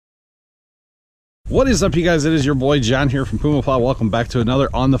What is up, you guys? It is your boy John here from Puma Plow. Welcome back to another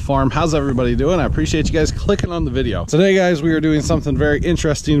On the Farm. How's everybody doing? I appreciate you guys clicking on the video. Today, guys, we are doing something very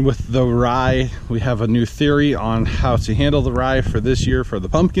interesting with the rye. We have a new theory on how to handle the rye for this year for the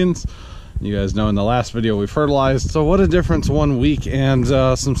pumpkins. You guys know in the last video we fertilized, so what a difference 1 week and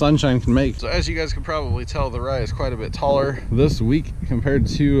some sunshine can make. So as you guys can probably tell, the rye is quite a bit taller this week compared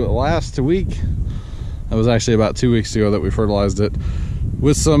to last week. That was actually about 2 weeks ago that we fertilized it.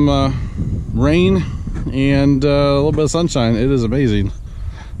 With some rain and a little bit of sunshine, it is amazing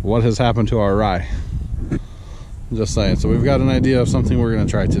what has happened to our rye. Just saying. So we've got an idea of something we're going to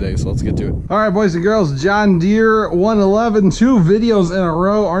try today, so let's get to it. All right, boys and girls, John Deere 111, 2 videos in a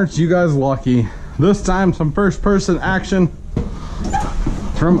row. Aren't you guys lucky? This time some first person action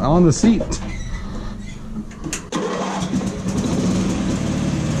from on the seat.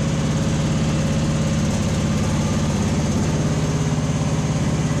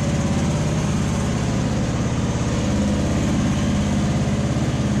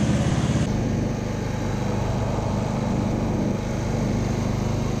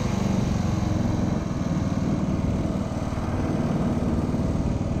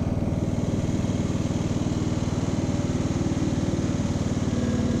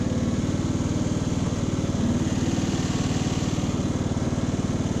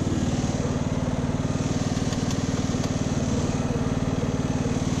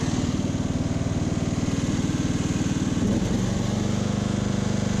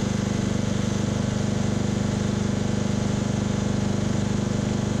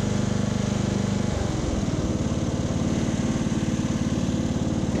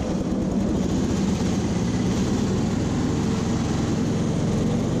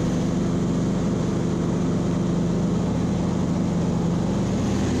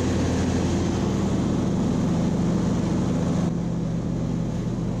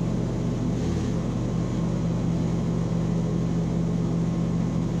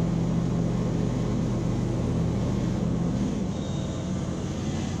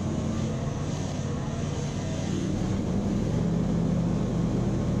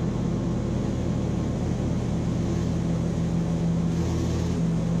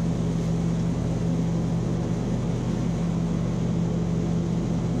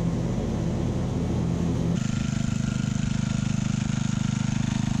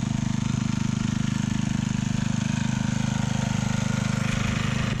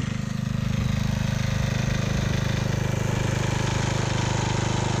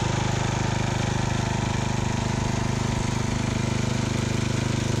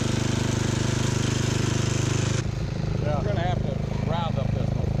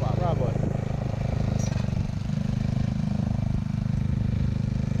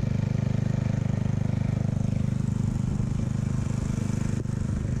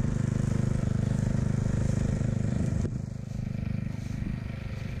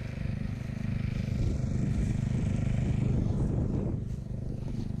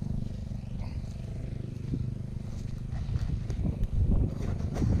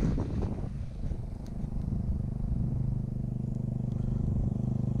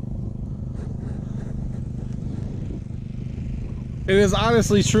 It is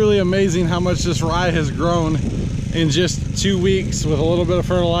honestly truly amazing how much this rye has grown in just 2 weeks with a little bit of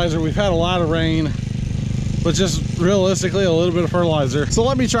fertilizer. We've had a lot of rain, but just realistically a little bit of fertilizer. So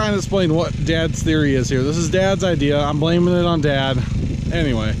let me try and explain what Dad's theory is here. This is Dad's idea. I'm blaming it on Dad.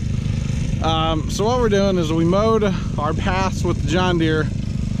 Anyway, so what we're doing is we mowed our paths with the John Deere,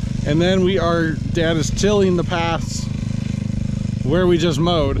 and then Dad is tilling the paths where we just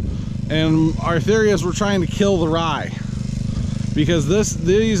mowed. And our theory is we're trying to kill the rye, because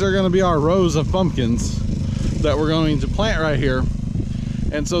these are going to be our rows of pumpkins that we're going to plant right here.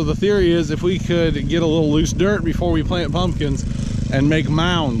 And so the theory is if we could get a little loose dirt before we plant pumpkins and make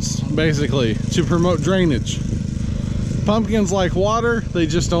mounds, basically, to promote drainage. Pumpkins like water, they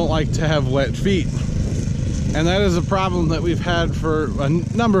just don't like to have wet feet. And that is a problem that we've had for a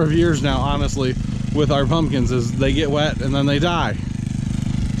number of years now, honestly, with our pumpkins, is they get wet and then they die.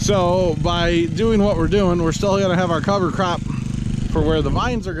 So by doing what we're doing, we're still going to have our cover crop for where the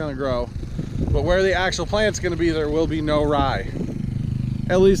vines are going to grow, but where the actual plant's going to be, there will be no rye.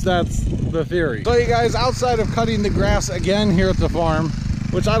 At least that's the theory. So you guys, outside of cutting the grass again here at the farm,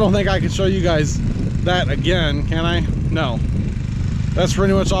 which I don't think I can show you guys that again, can I? No. That's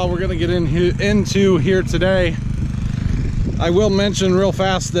pretty much all we're going to get into here today. I will mention real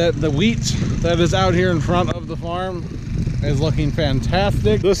fast that the wheat that is out here in front of the farm is looking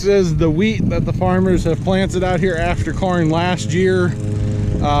fantastic. This is the wheat that the farmers have planted out here after corn last year.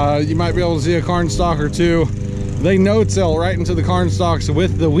 You might be able to see a corn stalk or two. They no-till right into the corn stalks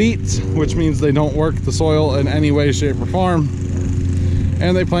with the wheat, which means they don't work the soil in any way, shape, or form.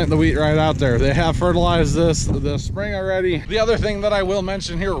 And they plant the wheat right out there. They have fertilized this spring already. The other thing that I will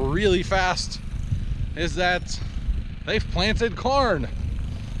mention here really fast is that they've planted corn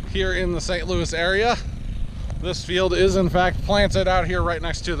here in the St. Louis area. This field is in fact planted out here right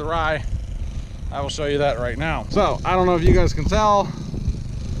next to the rye. I will show you that right now. So I don't know if you guys can tell.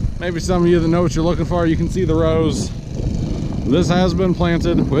 Maybe some of you that know what you're looking for, you can see the rows. This has been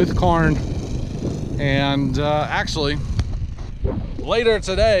planted with corn. And actually, later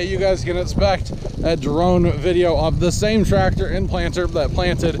today, you guys can expect a drone video of the same tractor and planter that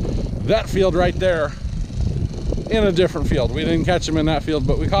planted that field right there in a different field. We didn't catch him in that field,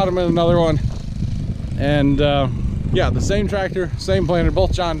 but we caught him in another one. And yeah, the same tractor, same planter,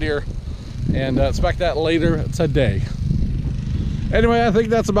 both John Deere. And expect that later today. Anyway, I think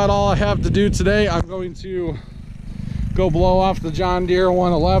that's about all I have to do today. I'm going to go blow off the John Deere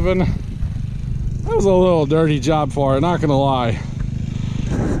 111. That was a little dirty job for it, not gonna lie.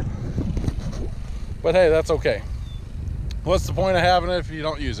 But hey, that's okay. What's the point of having it if you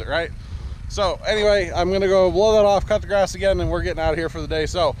don't use it, right? So anyway, I'm gonna go blow that off, cut the grass again, and we're getting out of here for the day.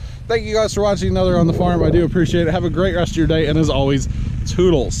 So thank you guys for watching another On the Farm. I do appreciate it. Have a great rest of your day, and as always,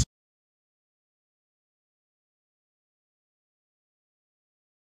 toodles.